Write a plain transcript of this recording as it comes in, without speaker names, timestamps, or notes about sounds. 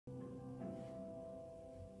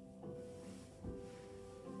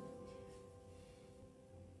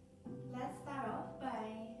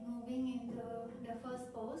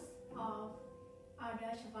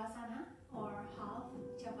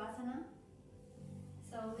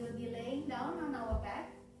So we'll be laying down on our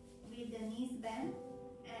back with the knees bent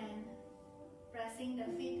and pressing the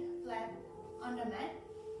feet flat on the mat.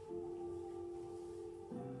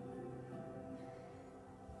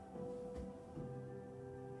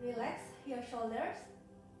 Relax your shoulders,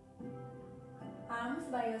 arms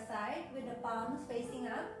by your side with the palms facing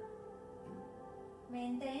up.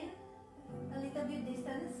 Maintain a little bit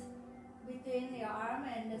distance between your arm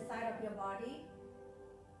and the side of your body.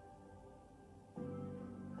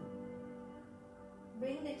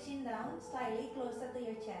 Bring the chin down slightly closer to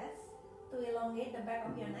your chest to elongate the back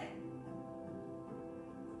of your neck.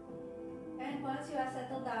 And once you are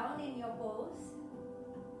settled down in your pose,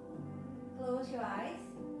 close your eyes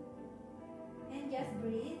and just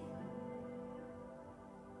breathe.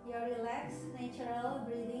 Your relaxed, natural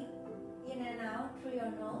breathing in and out through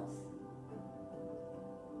your nose.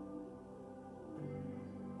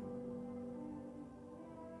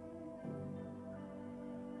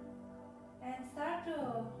 And start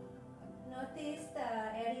to notice the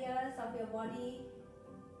areas of your body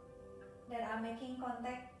that are making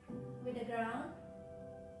contact with the ground.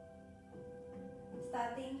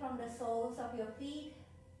 Starting from the soles of your feet,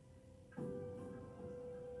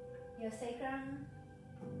 your sacrum,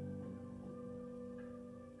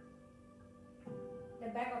 the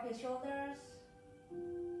back of your shoulders,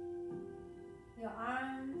 your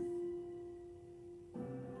arms,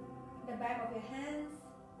 the back of your hands,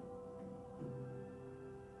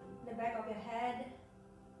 the back of your head.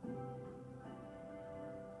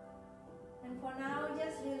 And for now,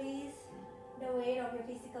 just release the weight of your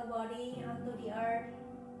physical body onto the earth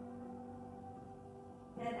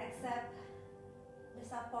and accept the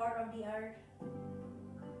support of the earth.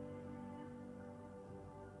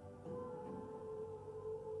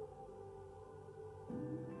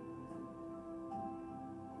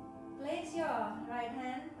 Place your right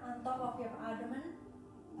hand on top of your abdomen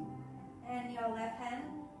and your left hand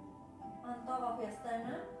on top of your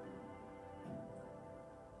sternum.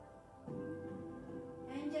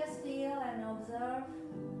 And just feel and observe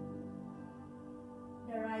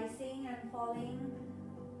the rising and falling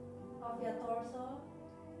of your torso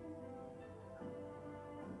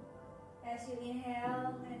as you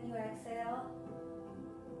inhale and you exhale.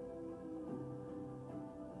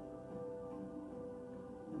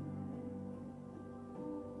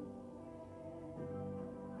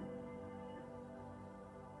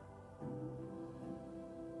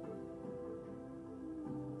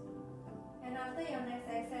 And after your next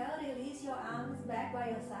exhale, release your arms back by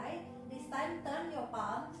your side. This time, turn your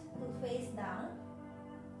palms to face down.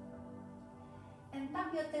 And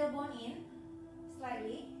tuck your tailbone in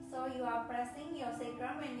slightly. So you are pressing your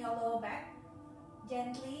sacrum and your lower back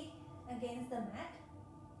gently against the mat.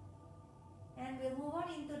 And we'll move on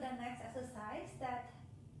into the next exercise that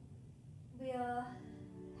will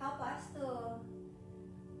help us to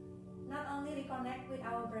not only reconnect with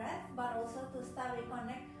our breath, but also to start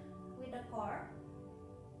reconnect with the core.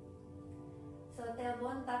 So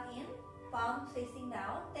tailbone tuck in, palms facing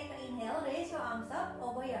down. Take an inhale, raise your arms up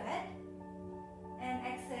over your head. And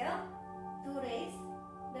exhale to raise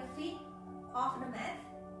the feet off the mat.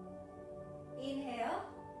 Inhale,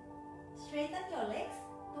 straighten your legs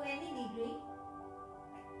to any degree.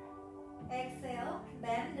 Exhale,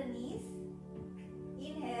 bend the knees.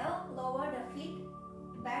 Inhale, lower the feet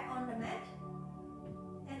back on the mat.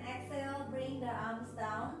 And exhale, bring the arms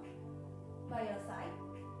down by your side.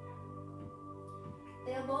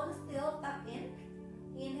 Tailbone still tucked in.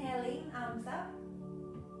 Inhaling, arms up.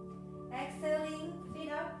 Exhaling,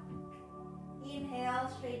 feet up. Inhale,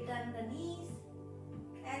 straighten the knees.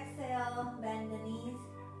 Exhale, bend the knees.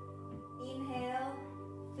 Inhale,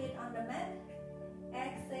 feet on the mat.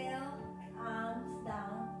 Exhale, arms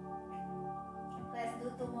down. Let's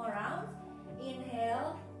do 2 more rounds.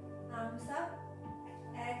 Inhale, arms up.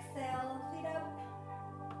 Exhale, feet up.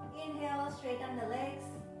 Inhale, straighten the legs.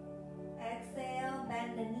 Exhale,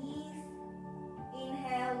 bend the knees.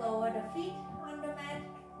 Inhale, lower the feet on the mat.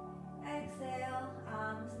 Exhale,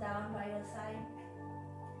 arms down by your side.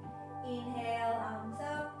 Inhale, arms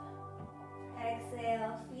up.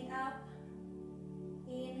 Exhale, feet up.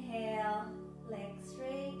 Inhale, legs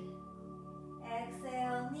straight.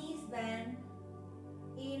 Exhale, knees bend.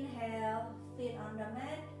 Inhale, feet on the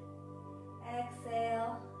mat.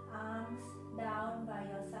 Exhale, arms down by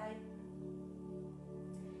your side.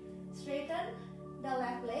 Straighten the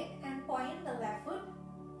left leg and point the left foot.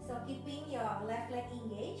 So keeping your left leg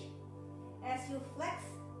engaged. As you flex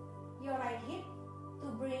your right hip to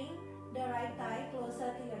bring the right thigh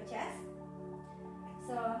closer to your chest.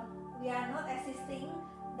 So we are not assisting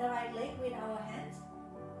the right leg with our hands.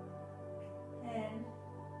 And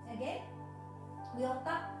again, we'll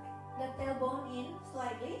tuck the tailbone in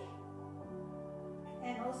slightly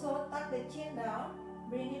and also tuck the chin down,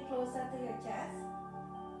 bring it closer to your chest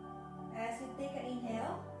as you take an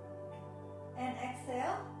inhale and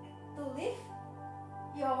exhale to lift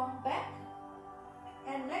your back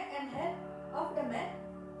and neck and head off the mat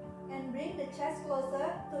and bring the chest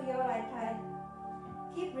closer to your right thigh.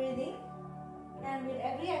 Keep breathing, and with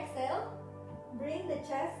every exhale, bring the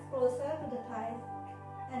chest closer to the thighs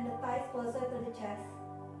and the thighs closer to the chest.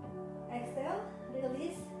 Exhale,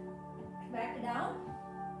 release, back down,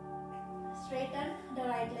 straighten the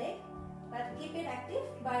right leg, but keep it active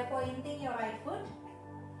by pointing your right foot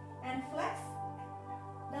and flex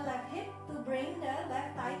the left hip to bring the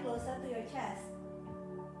left thigh closer to your chest.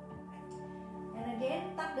 And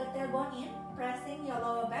again, tuck the tailbone in, pressing your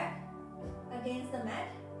lower back against the mat.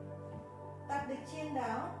 Tuck the chin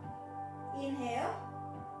down, inhale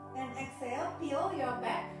and exhale, peel your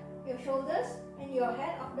back, your shoulders and your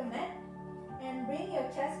head off the mat and bring your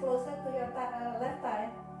chest closer to your left thigh.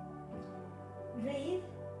 Breathe,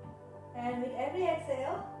 and with every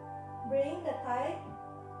exhale, bring the thigh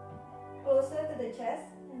closer to the chest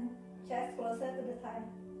and chest closer to the thigh.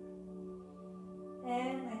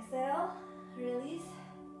 And exhale, release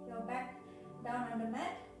your back down on the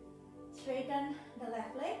mat, straighten the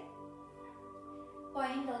left leg,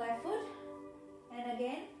 point the left foot, and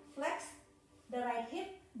again flex the right hip,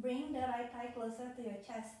 bring the right thigh closer to your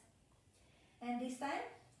chest. And this time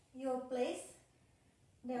you'll place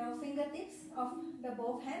the fingertips of the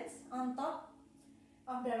both hands on top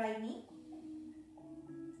of the right knee.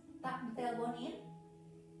 Tuck the tailbone in,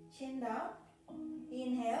 chin down,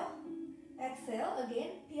 inhale, exhale,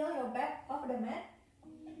 again peel your back off the mat,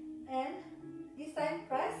 and this time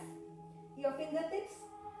press your fingertips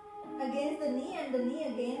against the knee and the knee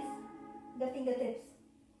against the fingertips.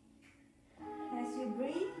 As you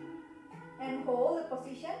breathe and hold the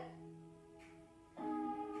position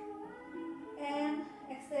and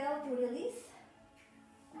exhale to release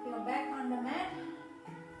your back on the mat,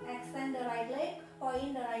 extend the right leg,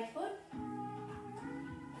 point the right foot,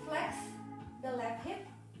 flex the left hip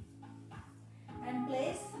and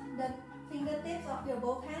place the fingertips of your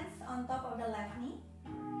both hands on top of the left knee.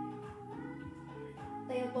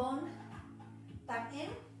 Tailbone tuck in,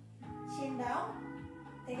 chin down,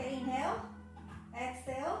 take an inhale,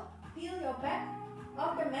 exhale, peel your back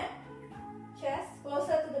off the mat, chest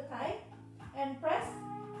closer to the thigh and press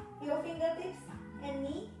your fingertips and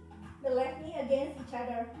knee, the left knee against each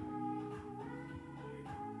other.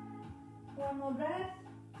 One more breath.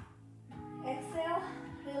 Exhale,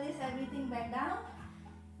 release everything back down,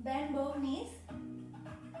 bend both knees,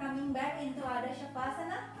 coming back into Adho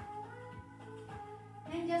Shavasana.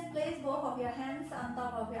 And just place both of your hands on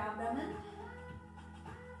top of your abdomen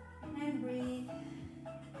and breathe.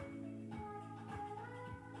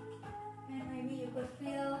 And maybe you could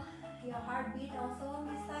feel your heartbeat also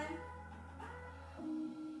this time.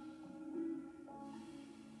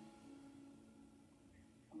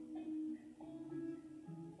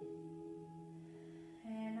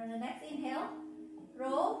 And on the next inhale,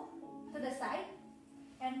 roll to the side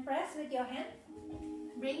and press with your hand.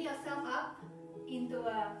 Bring yourself up into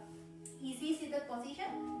a easy seated position.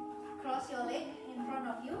 Cross your leg in front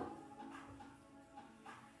of you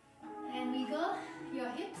and wiggle your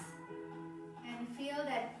hips and feel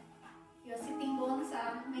that your sitting bones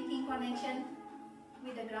are making connection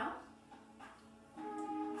with the ground.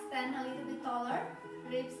 Stand a little bit taller,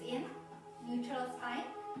 ribs in, neutral spine.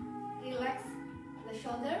 Relax the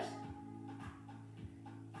shoulders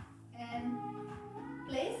and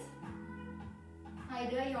place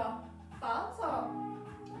either your palms or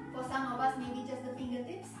for some of us maybe just the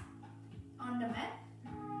fingertips on the mat.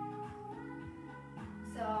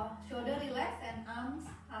 So shoulder relaxed and arms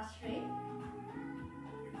are straight.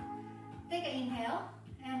 Take an inhale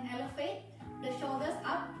and elevate the shoulders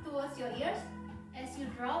up towards your ears as you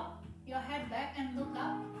drop your head back and look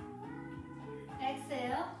up.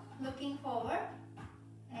 Exhale, looking forward,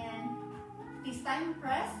 and this time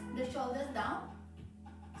press the shoulders down,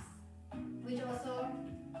 which also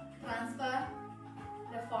transfer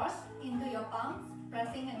the force into your palms,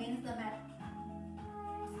 pressing against the mat.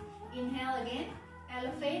 Inhale again,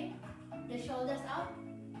 elevate the shoulders up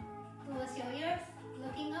towards your ears,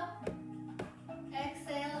 looking up.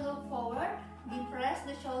 Exhale, look forward, depress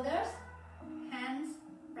the shoulders, hands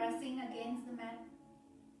pressing against the mat.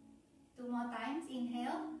 2 more times.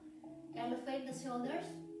 Inhale, elevate the shoulders,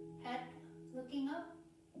 head looking up.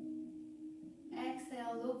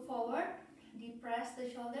 Exhale, look forward, depress the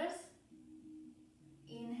shoulders.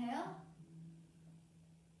 Inhale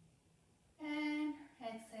and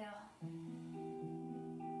exhale.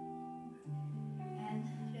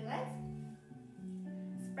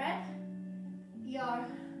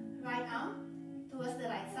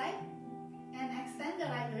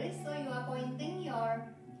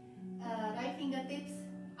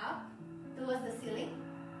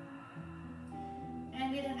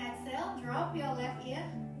 exhale, drop your left ear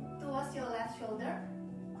towards your left shoulder.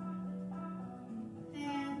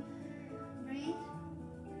 And breathe.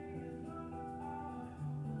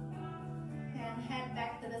 And head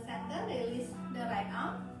back to the center. Release the right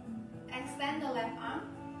arm. Extend the left arm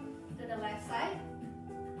to the left side.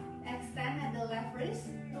 Extend at the left wrist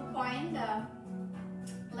to point the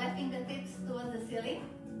left fingertips towards the ceiling.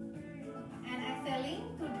 And exhaling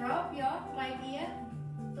to drop your right ear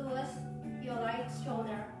towards your right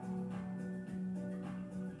shoulder.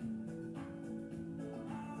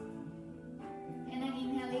 And then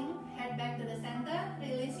inhaling, head back to the center,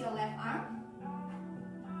 release your left arm.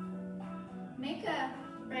 Make a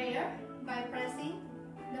prayer by pressing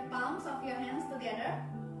the palms of your hands together.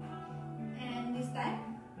 And this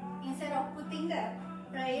time, instead of putting the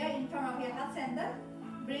prayer in front of your heart center,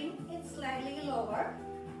 bring it slightly lower.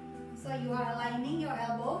 So you are aligning your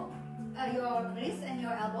elbow, your wrist and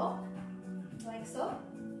your elbow, like so.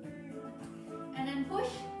 And then push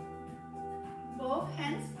both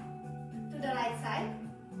hands to the right side.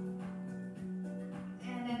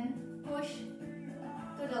 And then push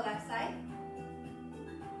to the left side,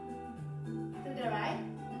 to the right,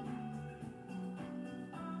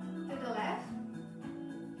 to the left.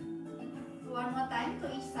 One more time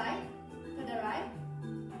to each side, to the right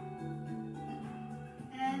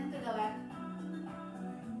and to the left.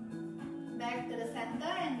 Back to the center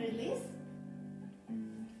and release.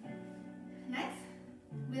 Next,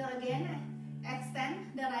 we'll again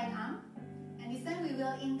extend the right arm, and this time we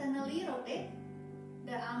will internally rotate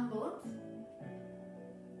the arm bones,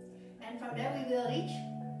 and from there we will reach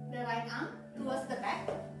the right arm towards the back,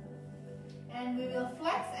 and we will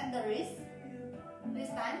flex at the wrist this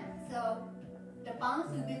time. So the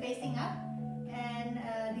palms will be facing up, and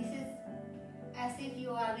this is as if you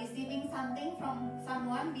are receiving something from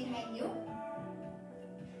someone behind you.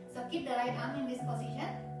 So keep the right arm in this position.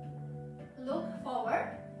 Look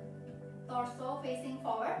forward, torso facing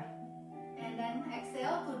forward, and then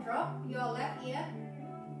exhale to drop your left ear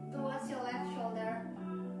towards your left shoulder.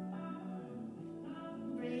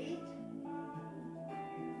 Breathe.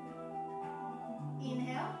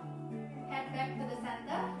 Inhale, head back to the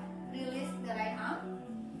center, release the right arm,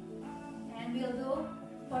 and we'll do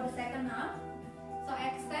for the second arm. So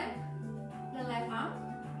extend the left arm,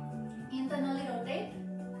 internally rotate,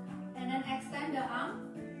 and then extend the arm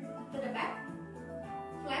to the back,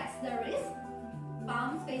 flex the wrist,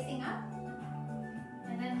 palms facing up,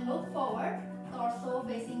 and then look forward, torso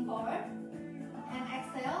facing forward, and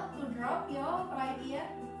exhale to drop your right ear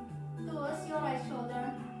towards your right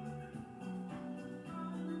shoulder.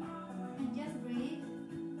 And just breathe.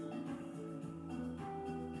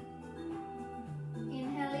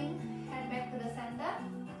 Inhaling, head back to the center,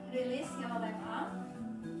 release your left arm.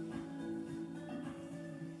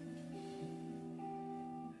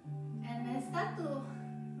 And then start to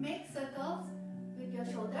make circles with your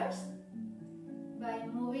shoulders by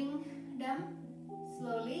moving them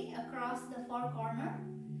slowly across the four corners,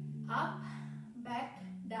 up, back,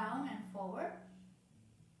 down and forward.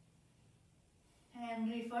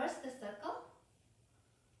 And reverse the circle.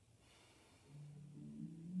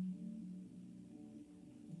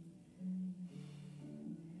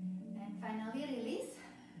 And finally release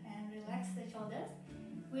and relax the shoulders.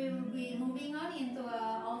 We will be moving on into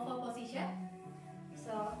a all four position.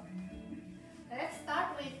 So let's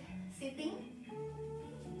start with sitting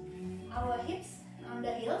our hips on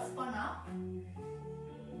the heels for now.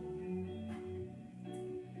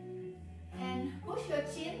 And push your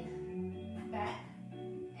chin back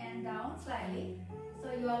and down slightly.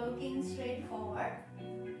 So you are looking straight forward.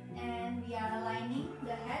 And we are aligning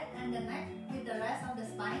the head and the neck with the rest of the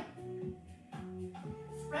spine.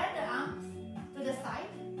 Spread the arms to the side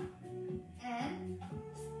and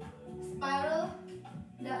spiral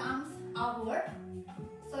the arms outward.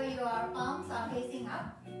 So your palms are facing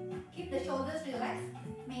up. Keep the shoulders relaxed.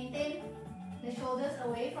 Maintain the shoulders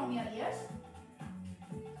away from your ears.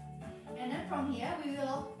 And then from here we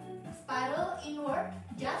will spiral inward,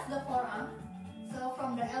 just the forearm. So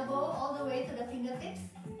from the elbow all the way to the fingertips,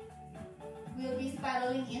 we'll be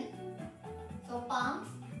spiraling in. So palms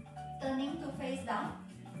turning to face down.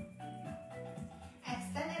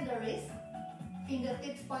 Extend at the wrist,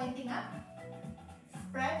 fingertips pointing up.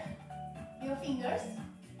 Spread your fingers,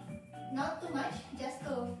 not too much, just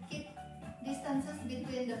to keep distances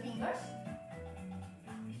between the fingers.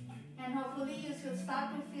 And hopefully you should start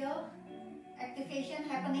to feel activation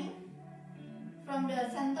happening from the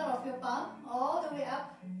center of your palm all the way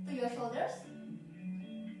up to your shoulders.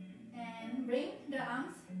 And bring the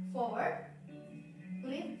arms forward.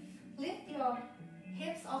 Lift your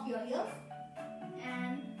hips off your heels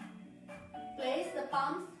and place the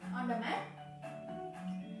palms on the mat.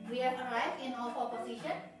 We have arrived in all four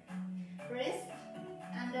position. Wrist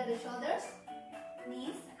under the shoulders,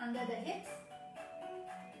 knees under the hips,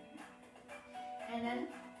 and then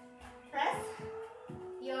press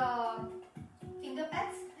your finger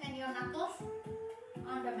pads and your knuckles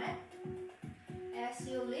on the mat as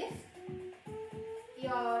you lift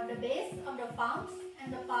the base of the palms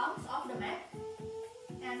and the palms of the mat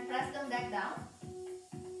and press them back down.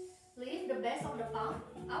 Lift the base of the palm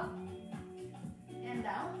up and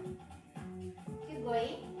down. Keep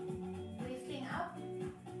going, lifting up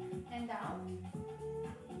and down,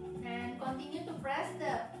 and continue to press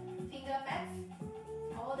the finger pads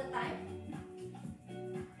all the time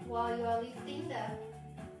while you are lifting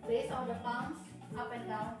the base of the palms up and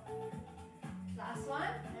down. Last one,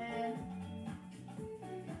 and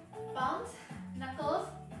palms, knuckles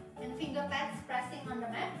and finger pads pressing on the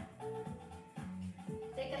mat.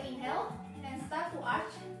 Take an inhale and start to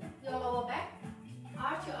arch your lower back,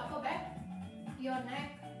 arch your upper back, your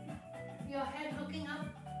neck, your head looking up,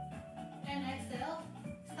 and exhale.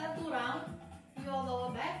 Start to round your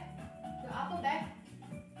lower back, your upper back,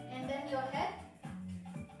 and then your head.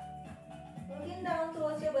 Looking down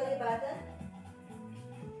towards your belly button.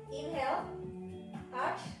 Inhale,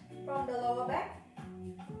 arch from the lower back,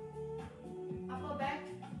 upper back,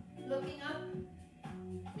 looking up.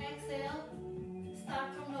 Exhale,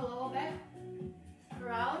 start from the lower back,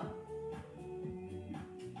 round,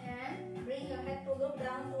 and bring your head to look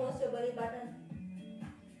down towards your belly button.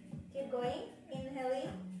 Keep going, inhaling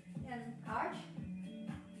and arch,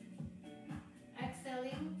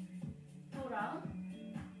 exhaling to round.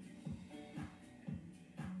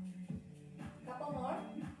 Couple more.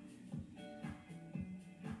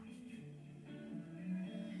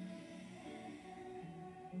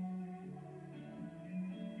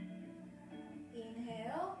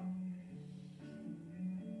 Inhale,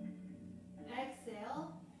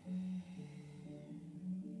 exhale,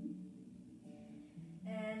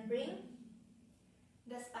 and bring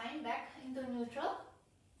the spine back into neutral.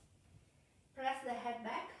 Press the head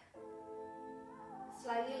back.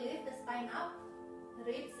 Slightly lift the spine up,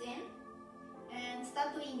 ribs in, and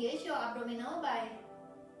start to engage your abdominal by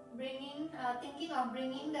thinking of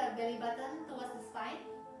bringing the belly button towards the spine.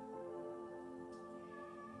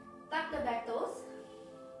 Tuck the back toes,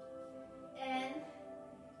 and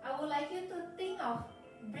I would like you to think of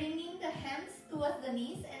bringing the hands towards the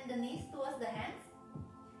knees and the knees towards the hands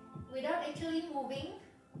without actually moving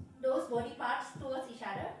those body parts towards each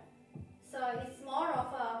other. So it's more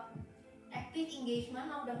of a active engagement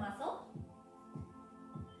of the muscle,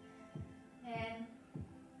 and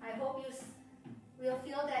I hope you will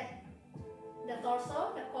feel that the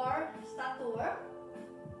torso, the core start to work.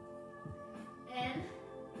 And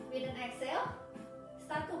with an exhale,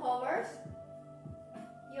 start to hover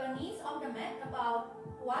your knees off the mat about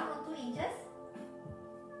 1 or 2 inches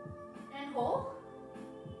and hold.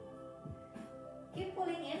 Keep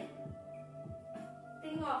pulling in.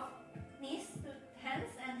 Think of knees to hands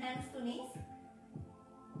and hands to knees.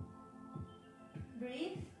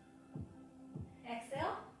 Breathe.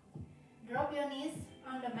 Exhale. Drop your knees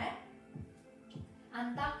on the mat.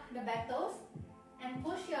 Untuck the back toes and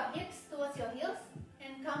push your hips towards your heels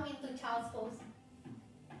and come into child's pose.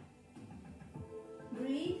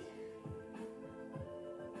 Breathe.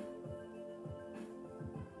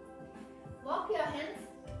 Walk your hands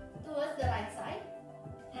towards the right side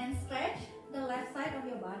and stretch the left side of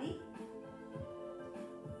your body.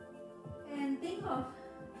 And think of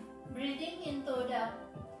breathing into the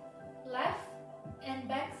left and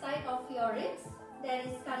back side of your ribs that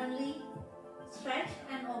is currently stretched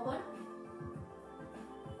and open.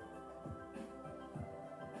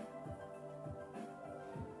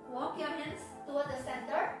 Walk your hands towards the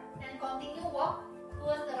center and continue walk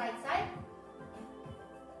towards the right side.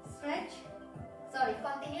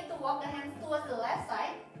 Continue to walk the hands towards the left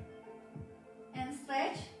side and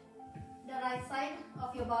stretch the right side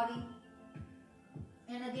of your body.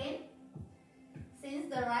 And again,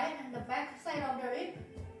 since the right and the back side of the rib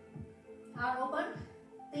are open,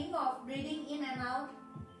 think of breathing in and out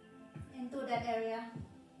into that area.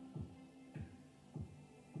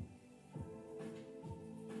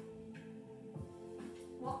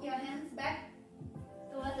 Walk your hands back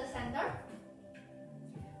towards the center.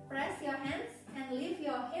 Press your hands and lift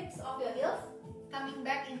your hips off your heels, coming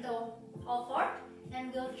back into all four.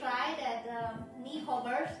 And we'll try that knee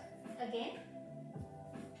hovers again.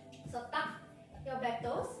 So tuck your back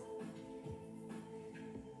toes,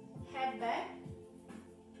 head back,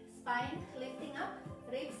 spine lifting up,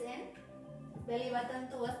 ribs in, belly button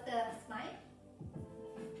towards the spine.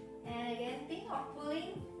 And again, think of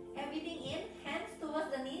pulling everything in, hands to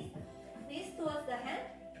towards the knees, knees towards the hand.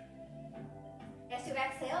 As you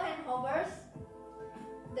exhale, hand hovers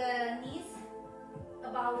the knees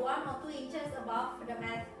about 1 or 2 inches above the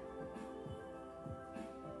mat.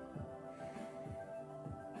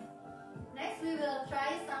 Next, we will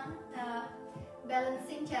try some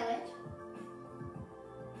balancing challenge.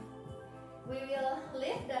 We will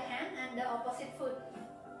lift the hand and the opposite foot.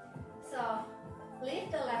 So,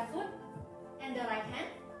 lift the left foot and the right hand.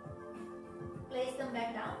 Place them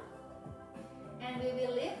back down. And we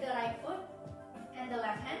will lift the right foot and the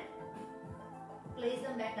left hand. Place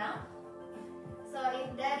them back down. So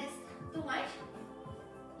if that is too much,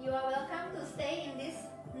 you are welcome to stay in this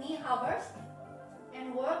knee hovers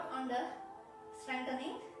and work on the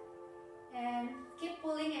strengthening and keep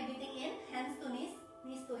pulling everything in, hands to knees,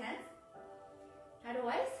 knees to hands.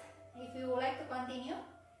 Otherwise, if you would like to continue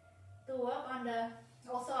to work on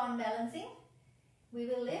also on balancing, we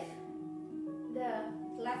will lift the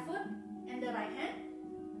left foot and the right hand,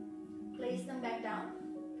 place them back down.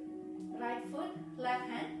 Right foot, left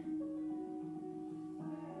hand,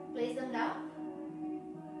 place them down.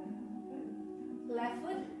 Left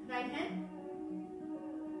foot, right hand,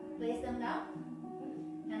 place them down.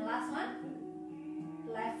 And last one,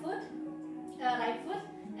 left foot, right foot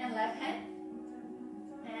and left hand,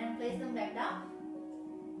 and place them back down.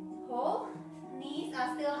 Hold, knees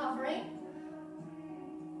are still hovering.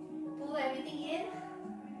 Pull everything in,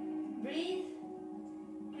 breathe,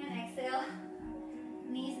 and exhale.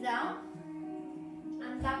 Knees down,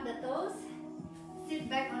 untuck the toes, sit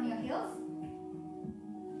back on your heels,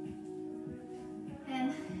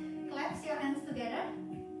 and clasp your hands together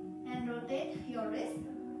and rotate your wrist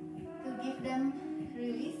to give them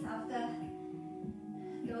release after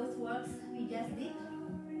those works we just did.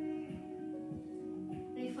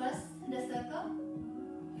 Reverse the circle.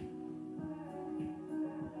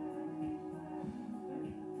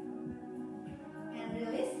 And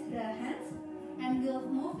release the hands. And we'll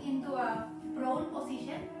move into a prone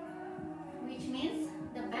position, which means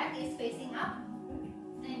the back is facing up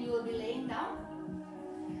and you will be laying down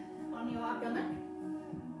on your abdomen.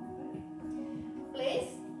 Place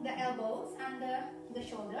the elbows under the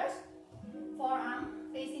shoulders, forearm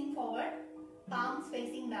facing forward, palms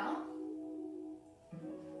facing down,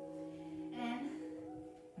 and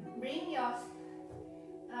bring your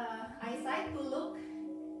eyesight to look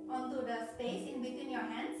onto the space in between your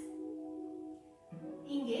hands.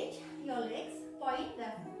 Engage your legs, point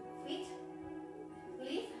the feet,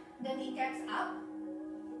 lift the kneecaps up,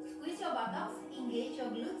 squeeze your buttocks, engage your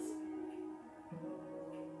glutes.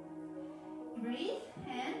 Breathe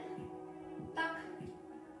and tuck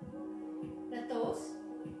the toes.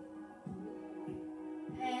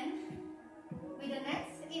 And with the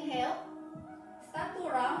next inhale, start to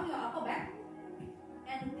round your upper back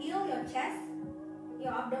and peel your chest,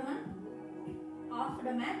 your abdomen off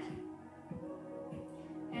the mat.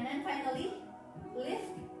 And then finally, lift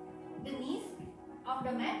the knees off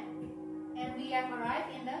the mat, and we have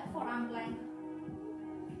arrived in the forearm plank.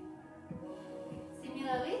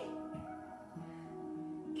 Similarly,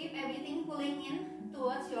 keep everything pulling in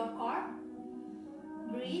towards your core.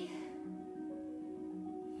 Breathe.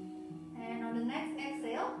 And on the next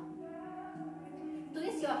exhale,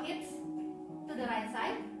 twist your hips to the right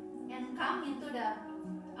side and come into the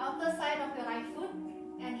outer side of your right foot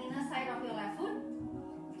and inner side of your left foot.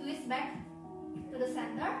 Twist back to the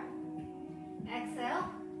center. Exhale,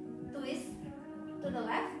 twist to the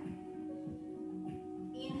left.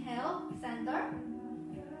 Inhale, center.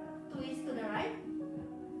 Twist to the right.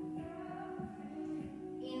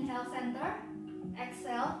 Inhale, center.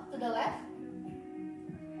 Exhale to the left.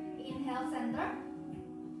 Inhale, center.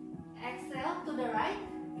 Exhale to the right.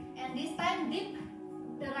 And this time dip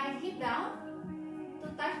the right hip down to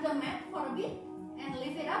touch the mat for a bit and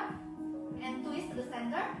lift it up. And twist to the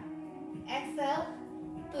center. Exhale,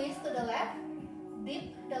 twist to the left. Dip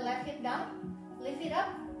the left hip down. Lift it up.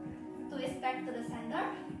 Twist back to the center.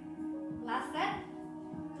 Last set.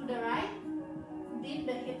 To the right. Dip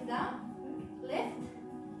the hips down. Lift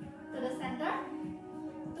to the center.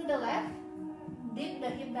 To the left. Dip the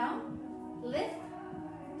hip down. Lift.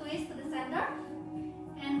 Twist to the center.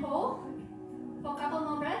 And hold for a couple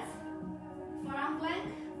more breaths. Forearm plank.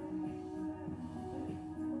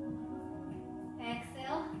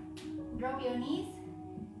 Exhale, drop your knees,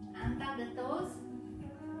 untuck the toes,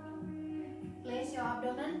 place your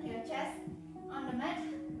abdomen, your chest on the mat,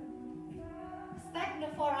 stack the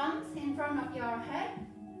forearms in front of your head,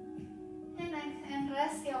 and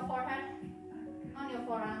rest your forehead on your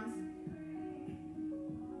forearms,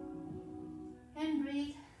 and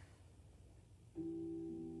breathe.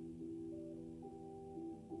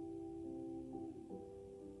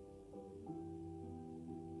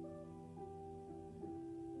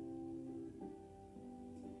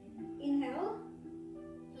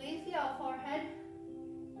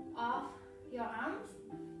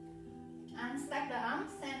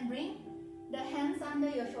 arms and bring the hands under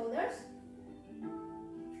your shoulders.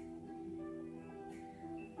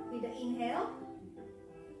 With the inhale,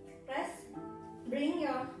 press, bring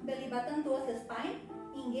your belly button towards the spine,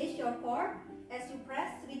 engage your core as you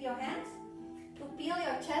press with your hands to peel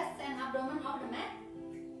your chest and abdomen off the mat.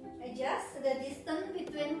 Adjust the distance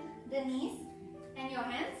between the knees and your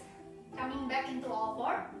hands, coming back into all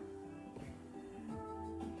four.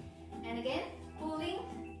 And again, pulling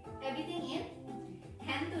everything in,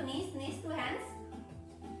 hand to knees, knees to hands,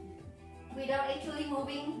 without actually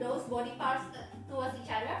moving those body parts towards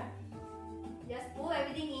each other. Just pull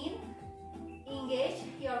everything in, engage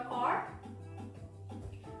your core,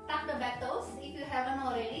 tuck the back toes if you haven't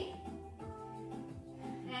already,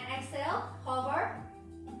 and exhale, hover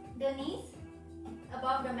the knees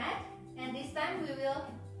above the mat, and this time we will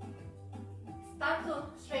start to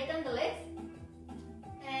straighten the legs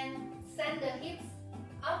and send the hips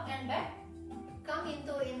up and back, come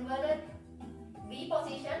into inverted V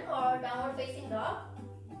position or downward facing dog.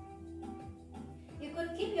 You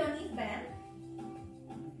could keep your knees bent,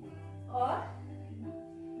 or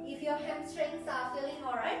if your hamstrings are feeling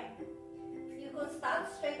alright, you could start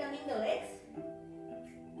straightening the legs.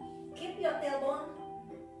 Keep your tailbone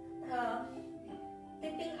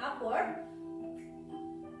tipping upward,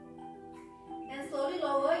 and slowly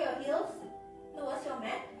lower your heels towards your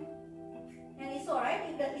mat. And it's alright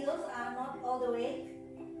if the heels are not all the way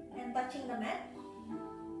and touching the mat.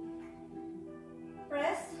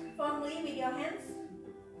 Press firmly with your hands.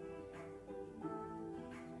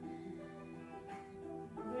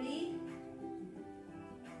 Breathe.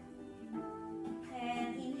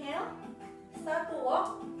 And inhale. Start to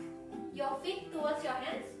walk your feet towards your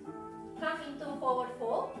hands. Come into forward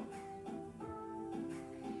fold.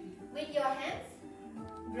 With your hands,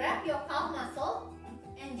 grab your calf muscle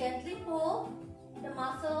and gently pull the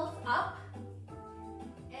muscles up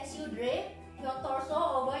as you drape your torso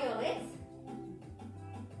over your legs.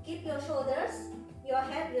 Keep your shoulders, your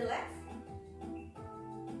head relaxed.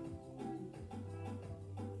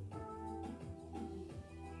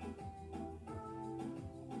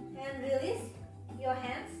 And release your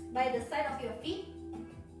hands by the side of your feet.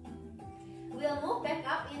 We'll move back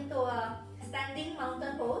up into a standing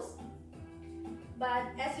mountain pose. But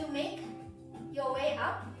as you make your way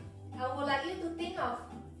up, I would like you to think of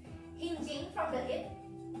hinging from the hip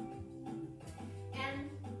and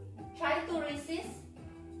try to resist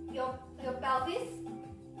your pelvis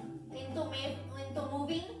into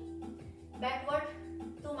moving backward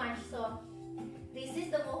too much. So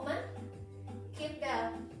resist the movement, keep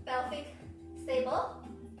the pelvic stable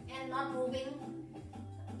and not moving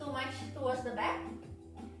too much towards the back.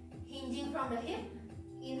 Hinging from the hip,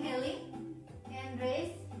 inhaling and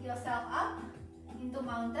raise yourself up into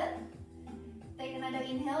mountain. Take another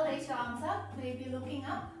inhale, raise your arms up, maybe looking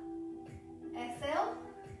up. Exhale,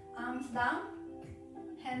 arms down,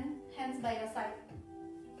 hands by your side.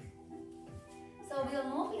 So we'll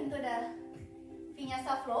move into the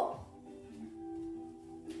vinyasa flow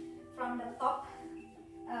from the top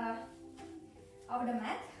of the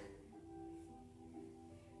mat.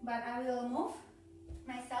 But I will move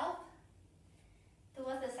myself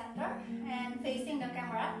towards the center and facing the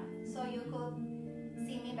camera so you could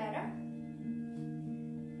see me better.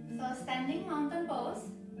 So standing mountain pose,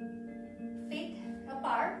 feet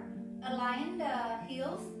apart, align the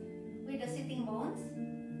heels with the sitting bones.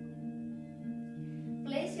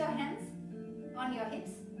 Place your hands on your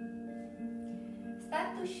hips.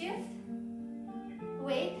 Start to shift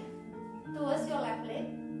weight towards your left leg.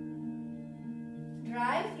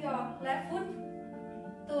 Drive your left foot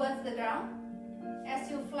towards the ground as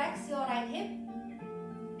you flex your right hip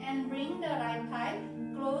and bring the right thigh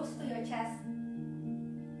close to your chest.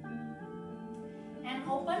 And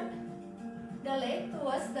open the leg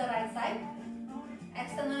towards the right side.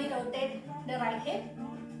 Externally rotate the right hip.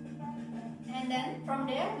 And then from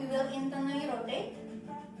there we will internally rotate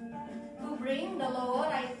to bring the lower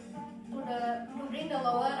right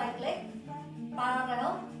leg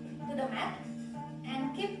parallel to the mat.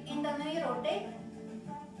 And keep internally rotate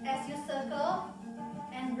as you circle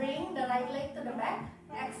and bring the right leg to the back.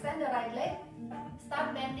 Extend the right leg.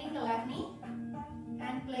 Start bending the left knee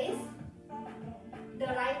and place the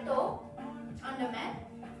right toe on the mat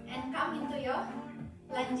and come into your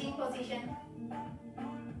lunging position.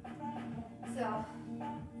 So,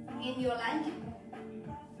 in your lunge,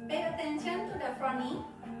 pay attention to the front knee.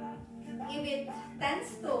 If it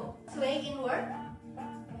tends to sway inward,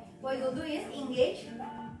 what you'll do is engage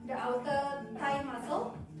the outer thigh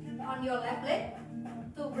muscle on your left leg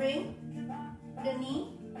to bring the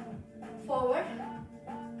knee forward.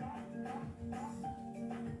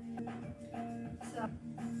 So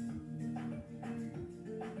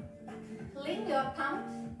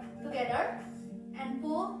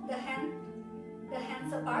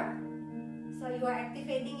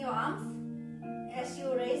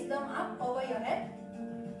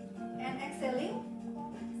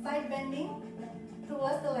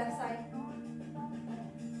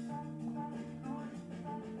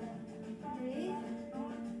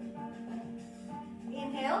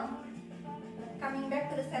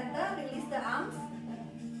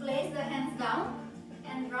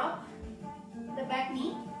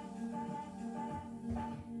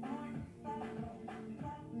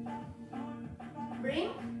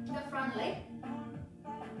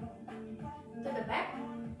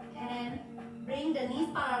the knees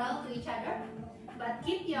parallel to each other, but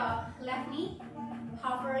keep your left knee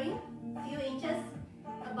hovering few inches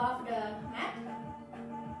above the mat,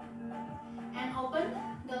 and open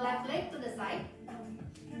the left leg to the side.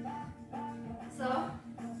 So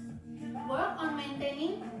work on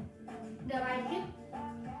maintaining the right hip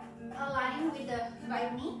aligned with the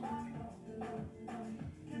right knee.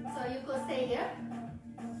 So you could stay here,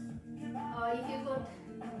 or if you could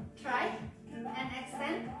try and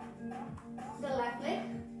extend the left leg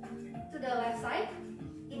to the left side.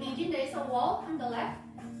 Imagine there is a wall on the left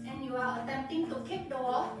and you are attempting to kick the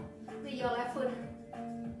wall with your left foot.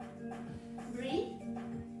 Breathe.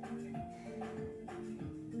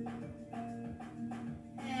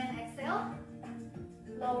 And exhale.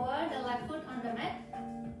 Lower the left foot on the mat.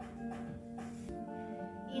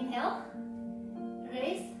 Inhale.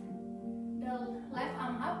 Raise the left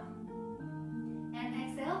arm up. And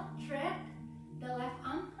exhale. Thread the left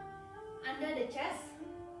arm under the chest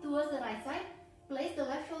towards the right side. Place the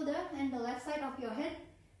left shoulder and the left side of your head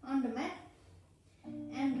on the mat.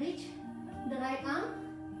 And reach the right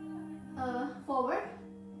arm forward.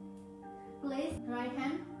 Place right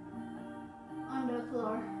hand on the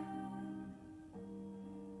floor.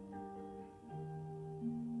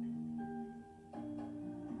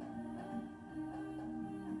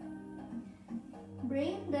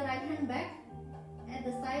 Bring the right hand back at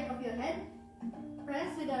the side of your head.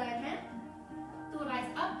 Press with the right hand to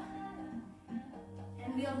rise up.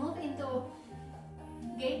 And we'll move into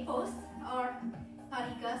gate pose or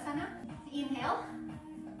Asana. Inhale.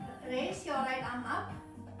 Raise your right arm up.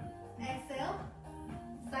 Exhale.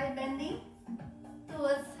 Side bending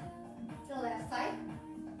towards the left side.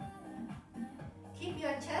 Keep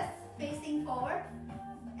your chest facing forward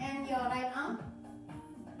and your right arm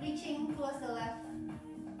reaching towards the left.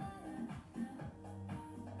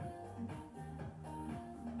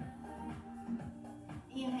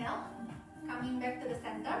 Inhale, coming back to the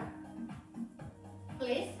center.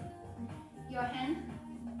 Place your hand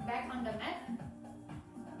back on the mat.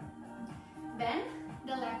 Bend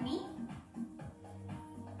the left knee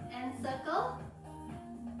and circle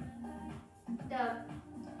the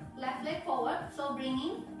left leg forward, so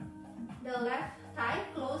bringing the left thigh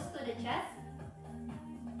close to the chest,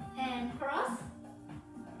 and cross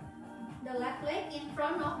the left leg in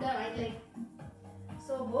front of the right leg.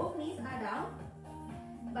 So both knees are down,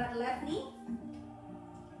 but left knee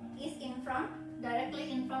is in front,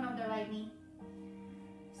 directly in front of the right knee.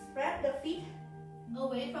 Spread the feet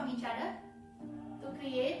away from each other to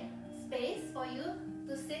create space for you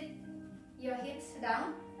to sit your hips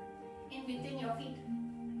down in between your feet.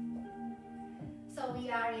 So we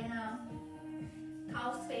are in a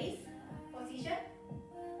cow space position.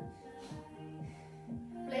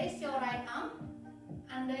 Place your right arm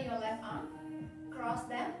under your left arm, cross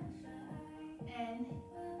them, and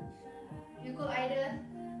you could either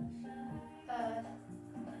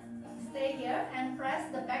stay here and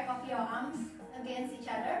press the back of your arms against each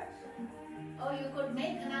other, or you could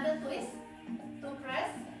make another twist to press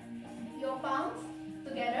your palms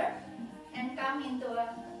together and come into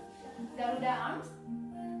a Garuda arms.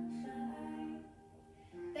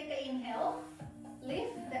 Take an inhale,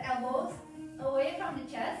 lift the elbows away from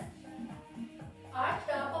the chest, arch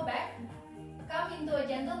the upper back, come into a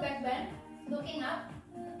gentle back bend, looking up,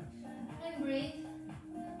 and breathe.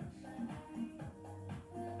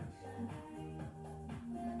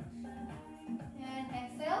 And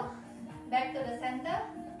exhale, back to the center,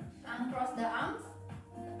 uncross the arms,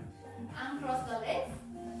 uncross the legs,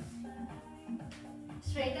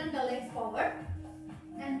 straighten the legs forward,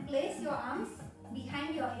 and place your arms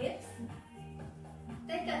behind your hips.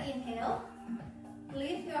 Take an inhale,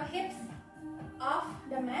 lift your hips off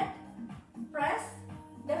the mat, press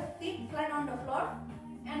the feet flat on the floor,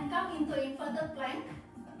 and come into inverted plank.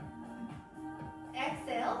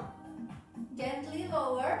 Exhale, gently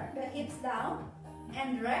lower the hips down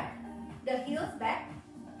and drag the heels back.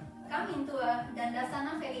 Come into a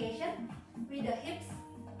Dandasana variation with the hips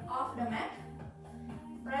off the mat.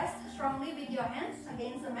 Press strongly with your hands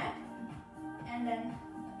against the mat, and then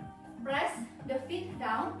press the feet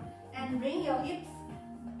down and bring your hips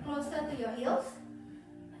closer to your heels.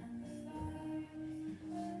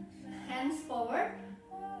 Hands forward,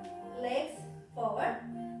 legs forward,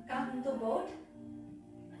 come into boat.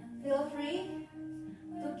 Feel free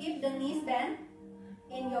to keep the knees bent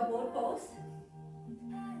in your boat pose.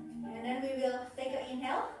 And then we will take an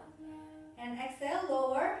inhale and exhale,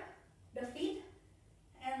 lower the feet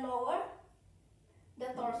and lower the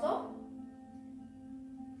torso.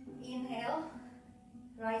 Inhale,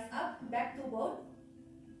 rise up, back to boat.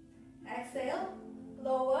 Exhale,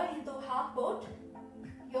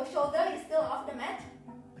 shoulder is still off the mat.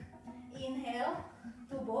 Inhale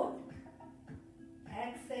to boat.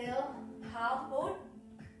 Exhale, half boat.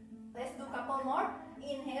 Let's do a couple more.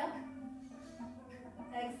 Inhale.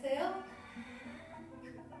 Exhale.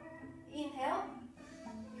 Inhale.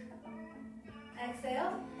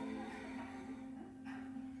 Exhale.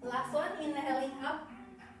 Last one, inhaling up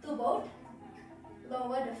to boat.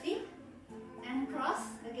 Lower the feet and cross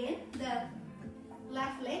again the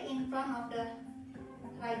left leg in front of the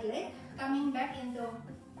right leg, coming back into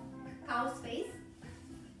cow's face.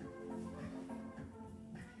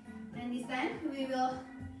 And this time we will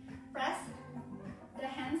press the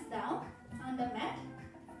hands down on the mat,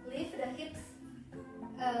 lift the hips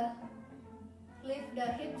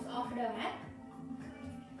off the mat,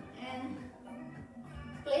 and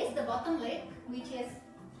place the bottom leg, which is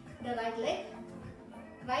the right leg,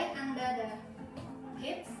 right under the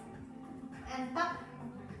hips, and tuck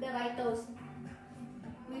the right toes.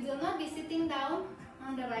 We will not be sitting down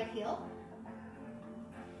on the right heel.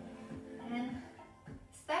 And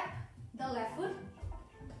step the left foot,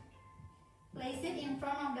 place it in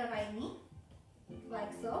front of the right knee,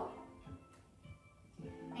 like so,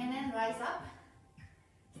 and then rise up,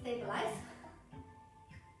 stabilize,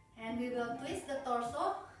 and we will twist the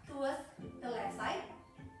torso towards the left side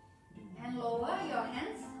and lower your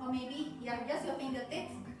hands, or maybe just your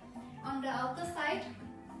fingertips, on the outer side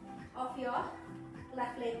of your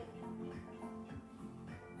left leg.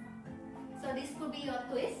 So this could be your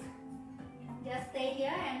twist. Just stay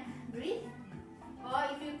here and breathe. Or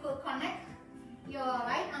if you could connect your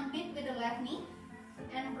right armpit with the left knee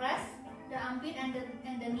and press the armpit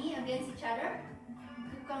and the knee against each other,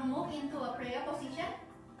 you can move into a prayer position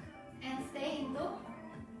and stay into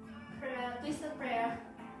prayer, twisted prayer.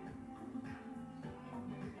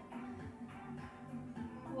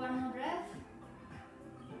 One more breath.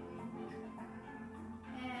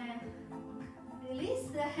 And release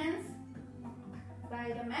the hands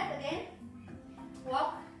by the mat again.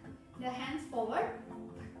 Walk the hands forward.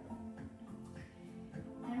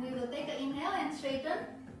 And we will take an inhale and straighten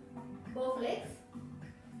both legs.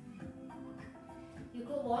 You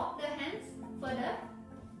could walk the hands further,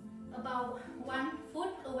 about 1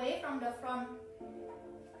 foot away from the front,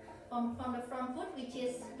 from the front foot, which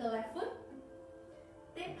is the left foot.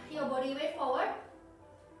 Tip your body weight forward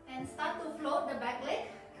and start to float the back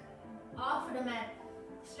leg off the mat.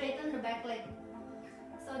 Straighten the back leg.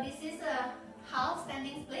 So this is a half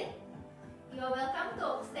standing split. You are welcome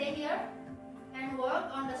to stay here and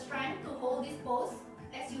work on the strength to hold this pose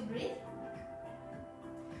as you breathe.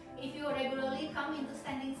 If you regularly come into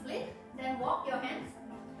standing split, then walk your hands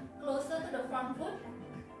closer to the front foot.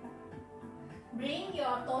 Bring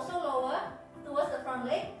your torso lower towards the front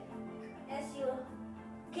leg as you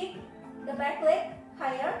kick the back leg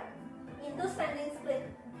higher into standing split.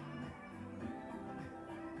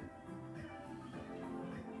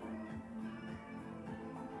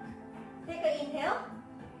 Take an inhale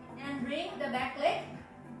and bring the back leg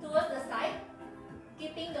towards the side,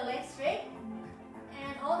 keeping the leg straight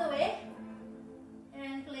and all the way,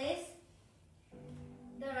 and place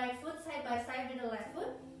the right foot side by side with the left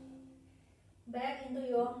foot back into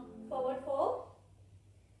your forward fold.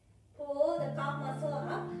 Pull the calf muscle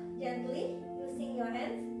up gently using your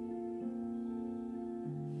hands.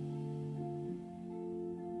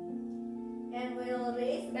 And we'll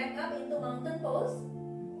raise back up into mountain pose.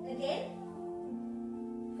 Again,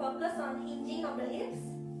 focus on hinging of the hips.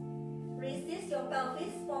 Resist your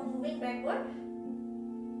pelvis from moving backward.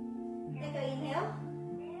 Take an inhale.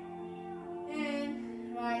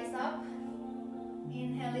 And rise up.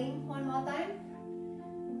 Inhaling one more time.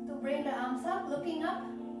 To bring the arms up, looking up.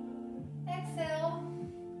 Exhale,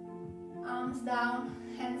 arms down,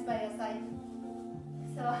 hands by your side.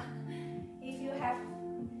 So if you have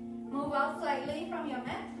moved out slightly from your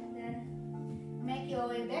mat, then make your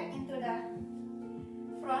way back into the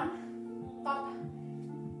front top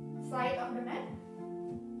side of the mat.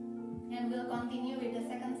 And we'll continue with the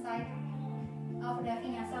second side of the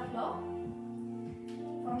vinyasa flow.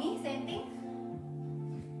 For me, same thing.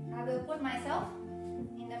 I will put myself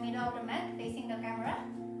in the middle of the mat facing the camera.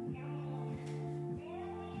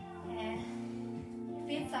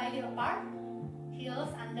 Feet slightly apart, heels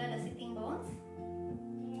under the sitting bones,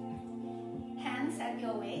 hands at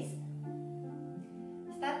your waist.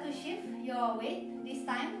 Start to shift your weight, this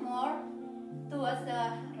time more towards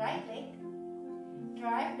the right leg.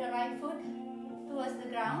 Drive the right foot towards the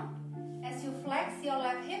ground as you flex your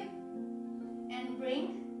left hip and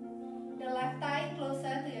bring the left thigh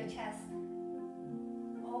closer to your chest.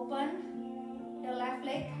 Open the left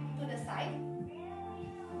leg to the side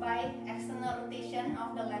by external rotation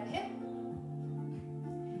of the left hip.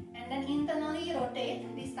 then internally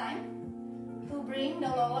rotate this time to bring the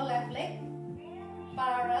lower left leg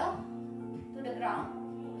parallel to the ground.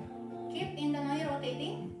 Keep internally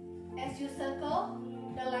rotating as you circle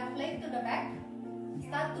the left leg to the back.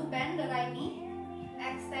 Start to bend the right knee,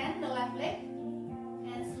 extend the left leg,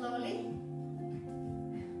 and slowly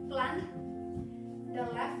plant the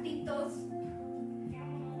left tiptoes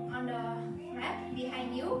on the mat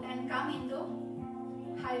behind you and come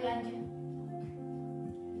into high lunge.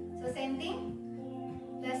 So same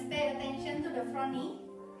thing, let's pay attention to the front knee.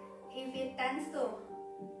 If it tends to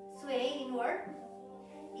sway inward,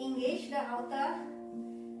 engage the outer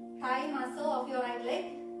thigh muscle of your right leg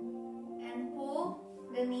and pull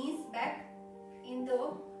the knees back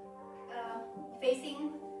into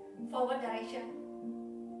facing forward direction.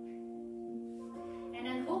 And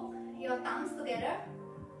then hook your thumbs together,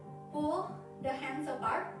 pull the hands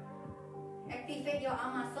apart, activate your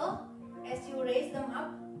arm muscle as you raise them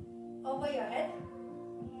up over your head,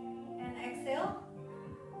 and exhale,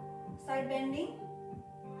 side bending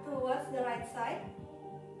towards the right side.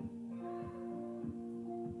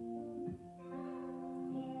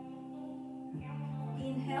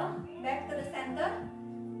 Inhale, back to the center,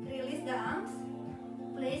 release the arms,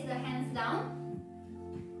 place the hands down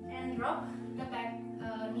and drop the back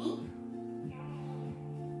knee,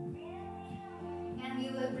 and we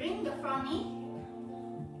will bring the front knee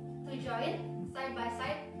to join side by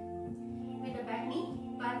side with the back knee,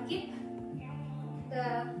 but keep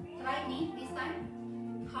the right knee this time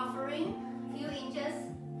hovering few inches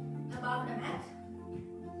above the mat,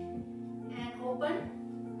 and open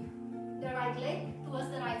the right leg towards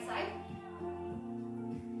the right side.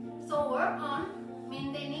 So work on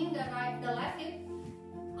maintaining the left hip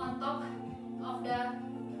on top of the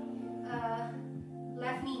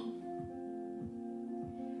left knee.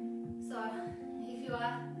 So if you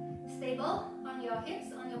are stable on your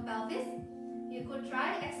hips, on your pelvis, you could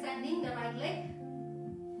try extending the right leg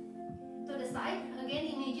to the side. Again,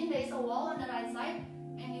 imagine there is a wall on the right side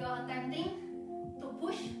and you are attempting to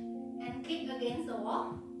push and kick against the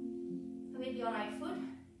wall with your right foot.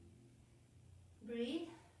 Breathe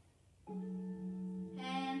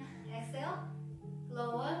and exhale.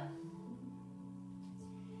 Lower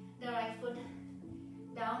the right foot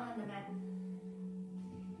down on the mat.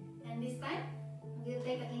 And this time, we'll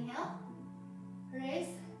take an inhale. Raise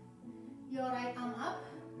your right arm up.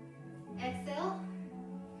 Exhale.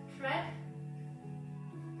 Thread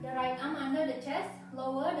the right arm under the chest.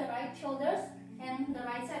 Lower the right shoulders and the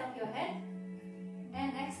right side of your head.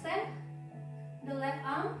 And extend the left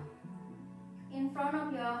arm in front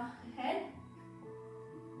of your head.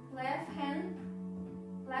 Left hand,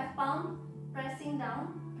 left palm pressing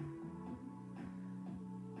down.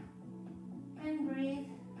 And breathe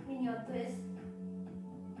in your twist.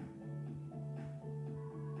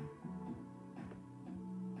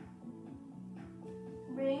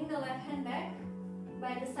 Bring the left hand back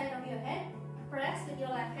by the side of your head. Press with your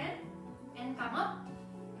left hand and come up.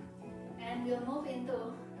 And we'll move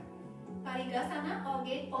into Parigasana or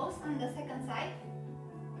gate pose on the second side.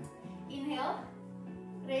 Inhale,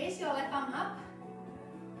 raise your left arm up,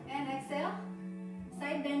 and exhale,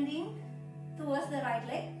 side bending towards the right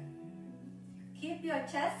leg. Keep your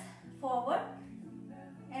chest forward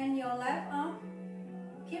and your left arm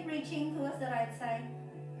keep reaching towards the right side.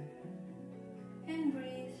 And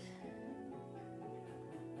breathe.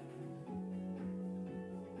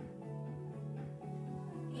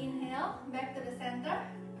 Inhale, back to the center.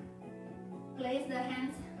 Place the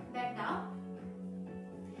hands back down.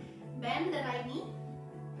 Bend the right knee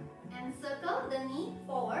and circle the knee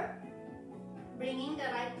forward, bringing the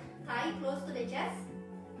right thigh close to the chest,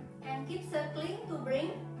 and keep circling to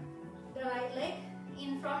bring the right leg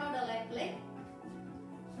in front of the left leg.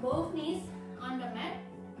 Both knees on the mat,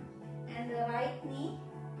 and the right knee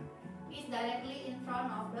is directly in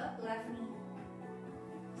front of the left knee.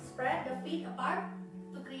 Spread the feet apart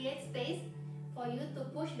to create space for you to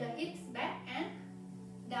push the hips back and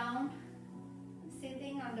down,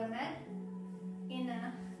 sitting on the mat in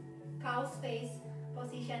a cow's face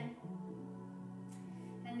position.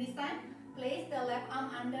 And this time, place the left arm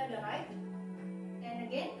under the right. And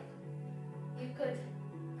again, you could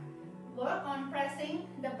work on pressing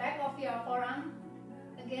the back of your forearm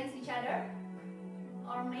against each other,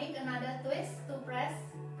 or make another twist to press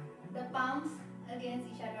the palms against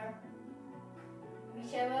each other.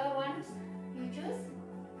 Whichever ones you choose.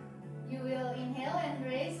 You will inhale and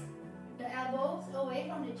raise the elbows away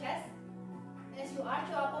from the chest as you arch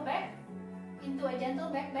your upper back into a gentle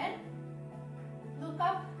back bend. Look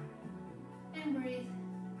up and breathe.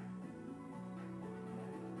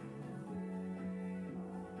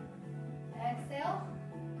 Exhale,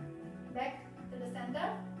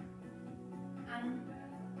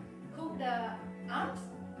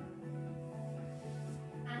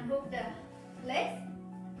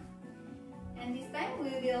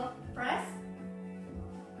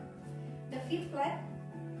 feet flat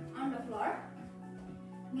on the floor,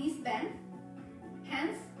 knees bent,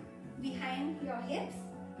 hands behind your hips.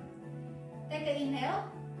 Take an inhale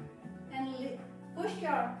and push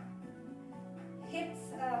your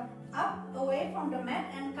hips up away from the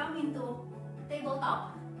mat and come into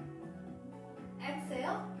tabletop.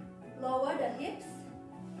 Exhale, lower the hips,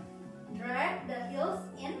 drag the heels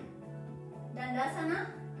in, Dandasana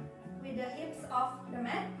with the hips off the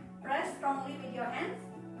mat. Press strongly with your hands,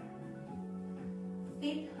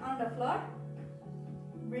 feet on the floor.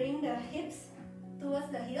 Bring the hips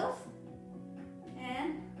towards the heels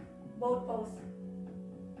and boat pose.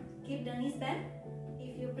 Keep the knees bent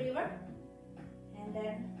if you prefer, and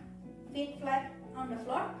then feet flat on the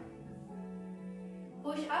floor.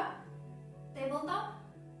 Push up, tabletop.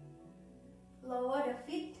 Lower the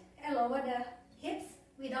feet and lower the hips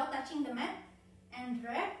without touching the mat, and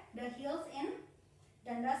drag the heels in.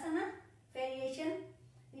 Dandasana variation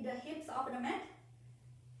with the hips off the mat.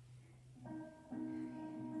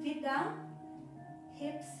 Feet down,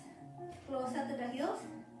 hips closer to the heels,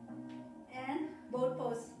 and boat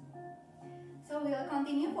pose. So we will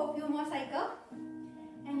continue for a few more cycles,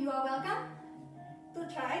 and you are welcome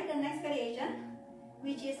to try the next variation,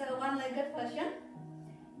 which is a one-legged version.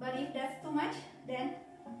 But if that's too much, then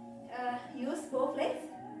use both legs.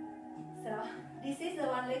 So this is the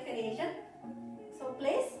one-leg variation. So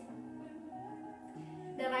place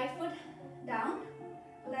the right foot down,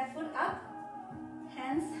 left foot up,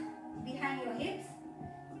 hands behind your hips.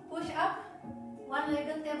 Push up,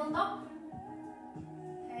 one-legged tabletop,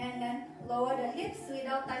 and then lower the hips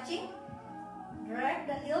without touching. Drag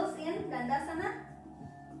the heels in, Dandasana.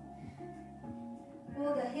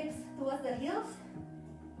 Pull the hips towards the heels.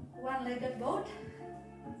 One-legged boat.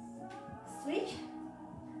 Switch.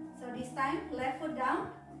 So this time, left foot down,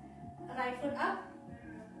 right foot up.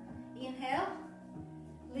 Inhale,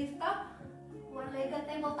 lift up, one-legged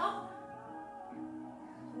tabletop.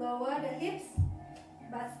 Lower the hips,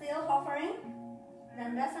 but still hovering.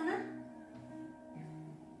 Dandasana.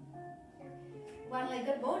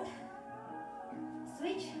 One-legged boat.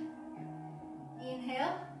 Switch.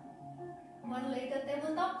 Inhale, one-legged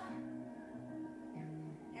tabletop.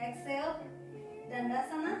 Exhale,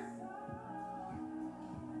 Dandasana.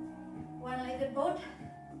 One-legged boat.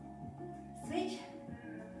 Switch.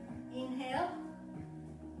 Inhale,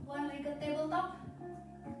 one-legged tabletop.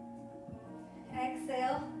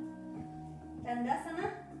 Exhale,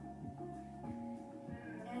 Dandasana.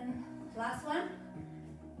 And last one,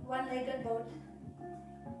 one-legged boat.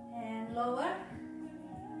 And lower,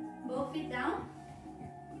 both feet down.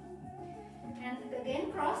 And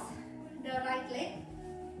again cross the right leg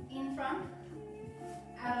in front,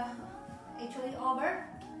 actually over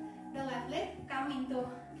the left leg. Come into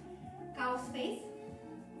cow space.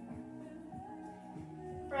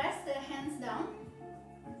 Press the hands down.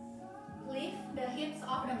 Lift the hips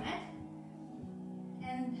off the mat.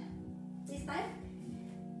 And this time,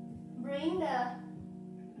 bring the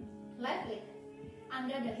left leg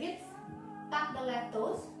under the hips. Tuck the left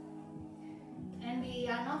toes. And we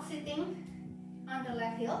are not sitting on the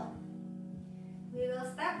left heel. We will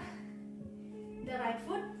step the right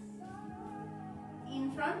foot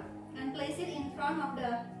in front and place it in front of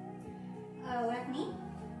the left knee.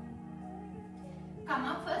 Come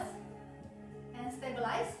up first and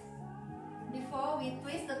stabilize before we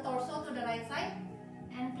twist the torso to the right side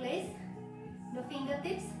and place the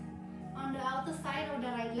fingertips on the outer side of the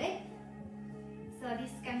right leg. So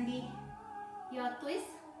this can be your twist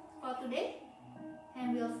for today,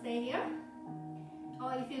 and we'll stay here.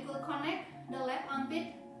 Or if you could connect the left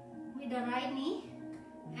armpit with the right knee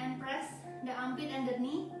and press the armpit and the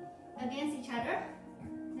knee against each other,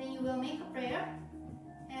 then you will make a prayer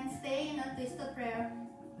and stay in a twisted prayer.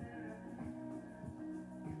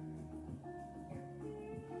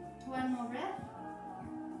 One more breath.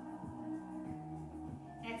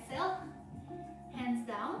 Exhale, hands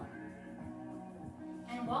down,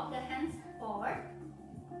 and walk the hands forward,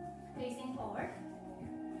 facing forward.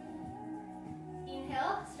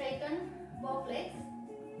 Inhale, straighten both legs.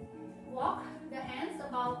 Walk the hands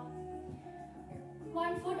about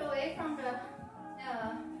 1 foot away from the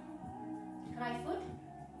right foot.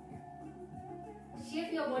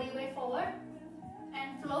 Shift your body weight forward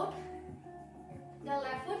and float the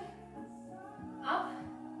left foot up.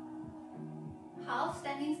 Half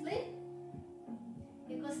standing split.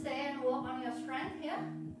 You could stay and work on your strength here.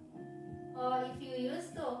 Or if you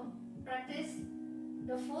used to practice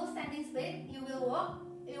the full standing split, you will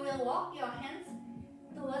walk your hands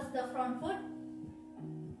towards the front foot.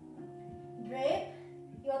 Drape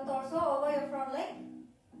your torso over your front leg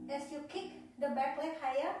as you kick the back leg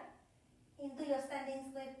higher into your standing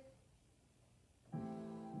split.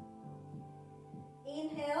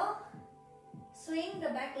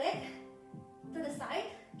 the back leg to the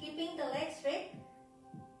side, keeping the leg straight.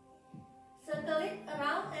 Circle it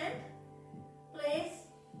around and place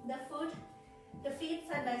the feet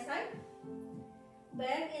side by side.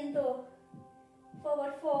 Back into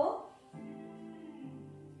forward fold.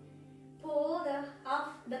 Pull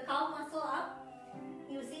the calf muscle up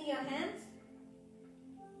using your hands.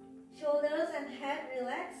 Shoulders and head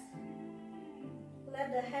relax.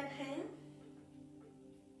 Let the head hang.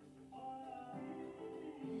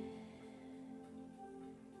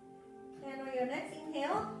 And on your next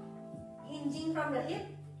inhale, hinging from the hip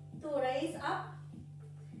to raise up.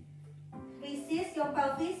 Resist your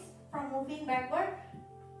pelvis from moving backward.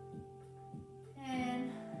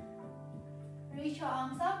 And reach your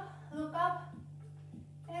arms up, look up,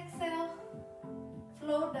 exhale,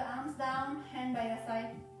 float the arms down, hand by your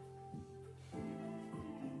side.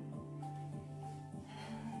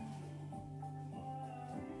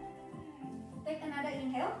 Take another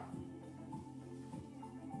inhale.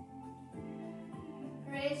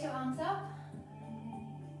 Raise your arms up.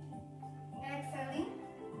 Exhaling,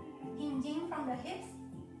 hinging from the hips.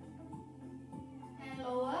 And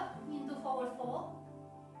lower into forward fold.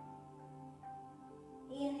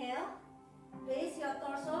 Inhale. Raise your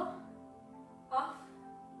torso off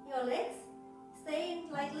your legs. Stay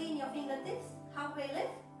lightly in your fingertips. Halfway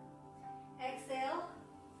lift. Exhale,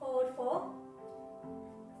 forward fold.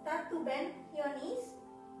 Start to bend your knees.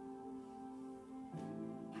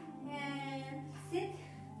 And sit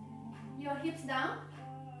your hips down.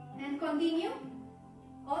 And continue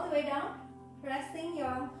all the way down. Resting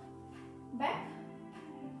your back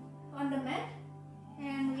on the mat.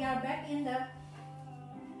 And we are back in the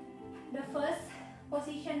first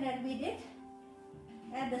position that we did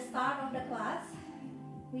at the start of the class,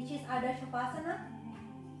 which is Adha Shavasana.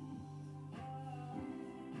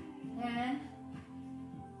 And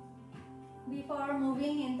before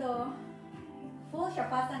moving into full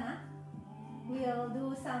Shavasana, we'll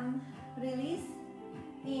do some release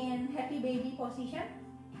in happy baby position.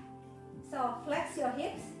 So flex your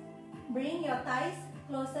hips, bring your thighs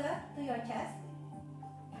closer to your chest.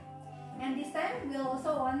 And this time we'll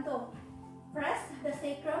also want to press the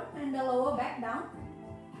sacrum and the lower back down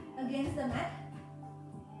against the mat.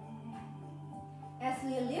 As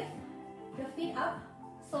we lift the feet up,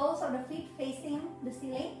 soles of the feet facing the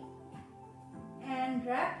ceiling, and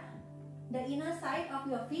grab the inner side of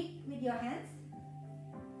your feet with your hands.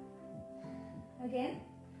 Again,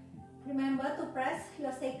 remember to press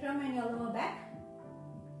your sacrum and your lower back.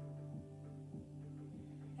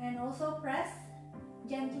 And also press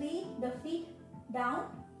gently the feet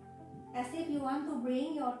down as if you want to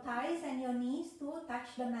bring your thighs and your knees to touch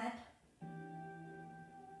the mat.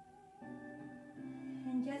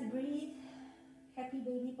 And just breathe, happy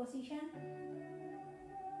baby position.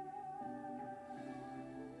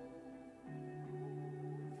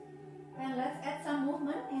 And let's add some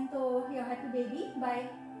movement into your happy baby by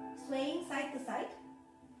swaying side to side.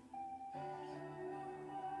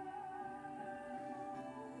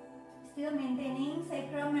 Still maintaining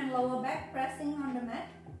sacrum and lower back pressing on the mat.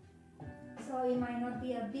 So it might not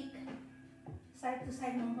be a big side to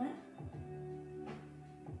side movement.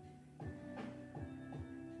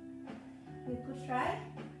 You could try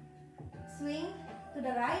swing to the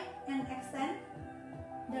right and extend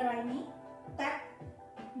the right knee. Tap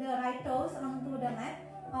the right toes onto the mat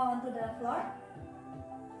or onto the floor.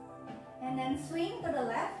 And then swing to the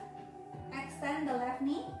left. Extend the left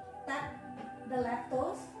knee. Tap the left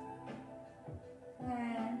toes.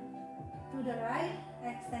 And to the right,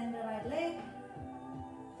 extend the right leg.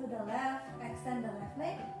 To the left, extend the left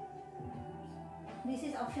leg. This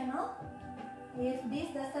is optional. If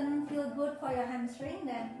this doesn't feel good for your hamstring,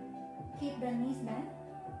 then keep the knees bent.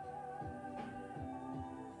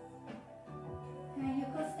 And you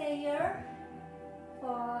could stay here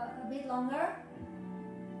for a bit longer,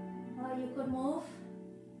 or you could move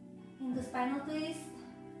into spinal twist,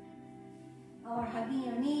 or hugging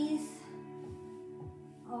your knees,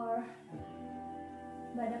 or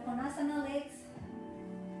Baddha Konasana legs.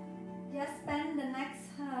 Just spend the next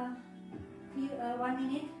 1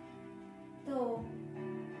 minute to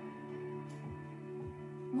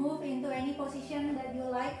move into any position that you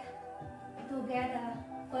like to get a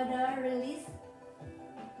further release.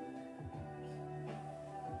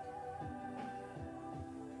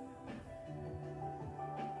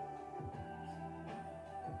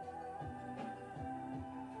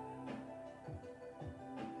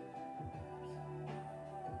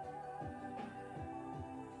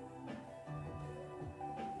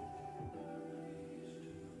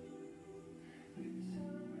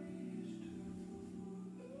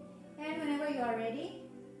 You are ready,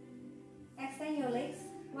 extend your legs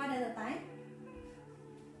one at a time.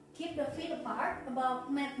 Keep the feet apart,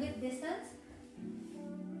 about mat width distance.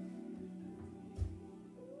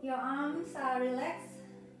 Your arms are relaxed,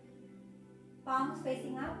 palms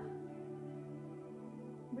facing up.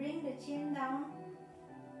 Bring the chin down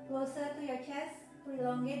closer to your chest to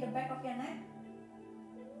elongate the back of your neck.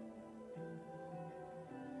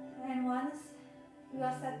 And once you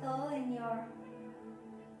are settled in your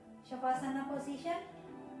savasana position,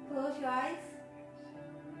 close your eyes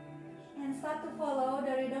and start to follow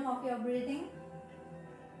the rhythm of your breathing.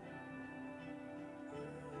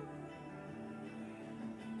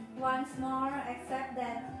 Once more, accept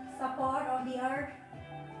that support of the earth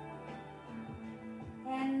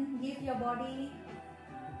and give your body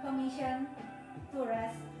permission to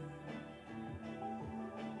rest.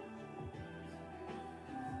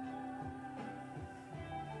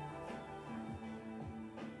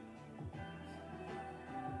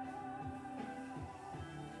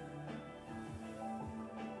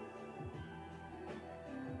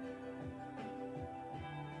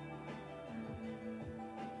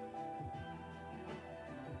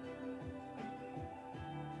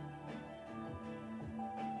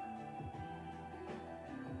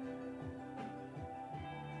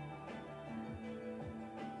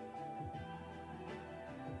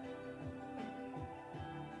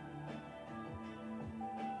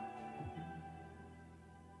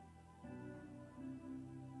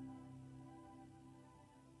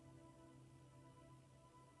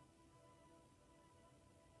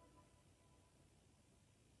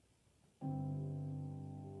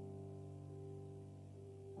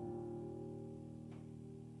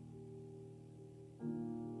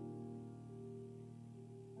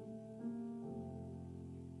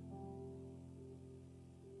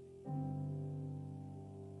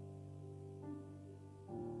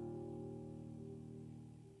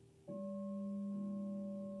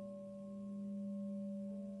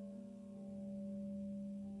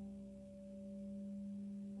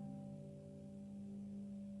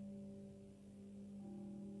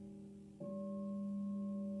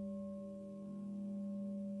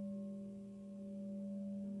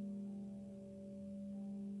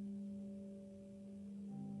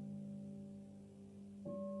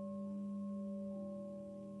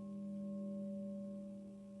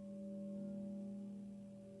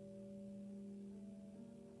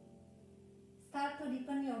 Start to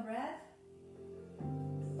deepen your breath.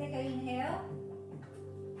 Take an inhale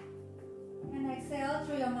and exhale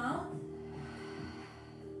through your mouth.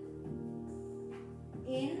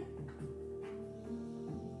 In,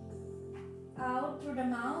 out through the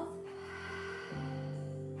mouth.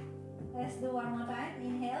 Let's do one more time.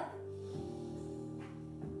 Inhale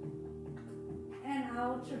and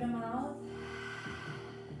out through the mouth.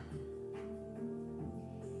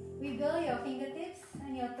 Wiggle your fingertips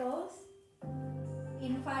and your toes.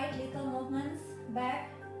 Invite little movements back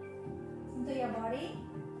into your body.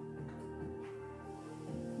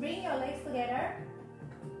 Bring your legs together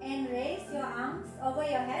and raise your arms over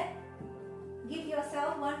your head. Give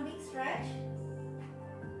yourself one big stretch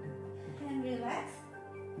and relax.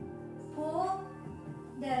 Pull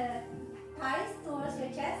the thighs towards your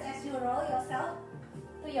chest as you roll yourself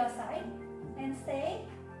to your side and stay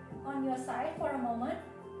on your side for a moment.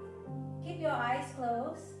 Keep your eyes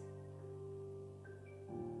closed.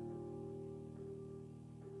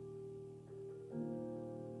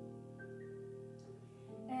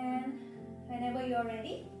 And whenever you're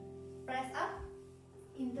ready, press up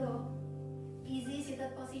into easy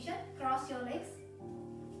seated position. Cross your legs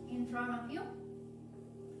in front of you.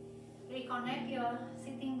 Reconnect your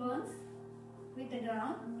sitting bones with the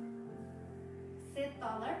ground. Sit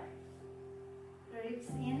taller. Ribs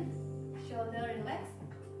in, shoulder relaxed.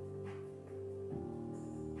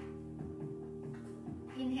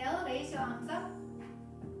 Inhale, raise your arms up.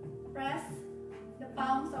 Press the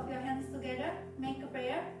palms of your hands together. Make a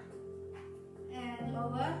prayer. And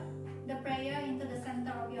lower the prayer into the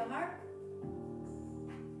center of your heart.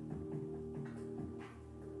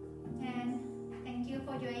 And thank you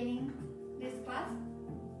for joining this class.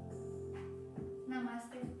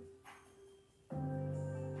 Namaste.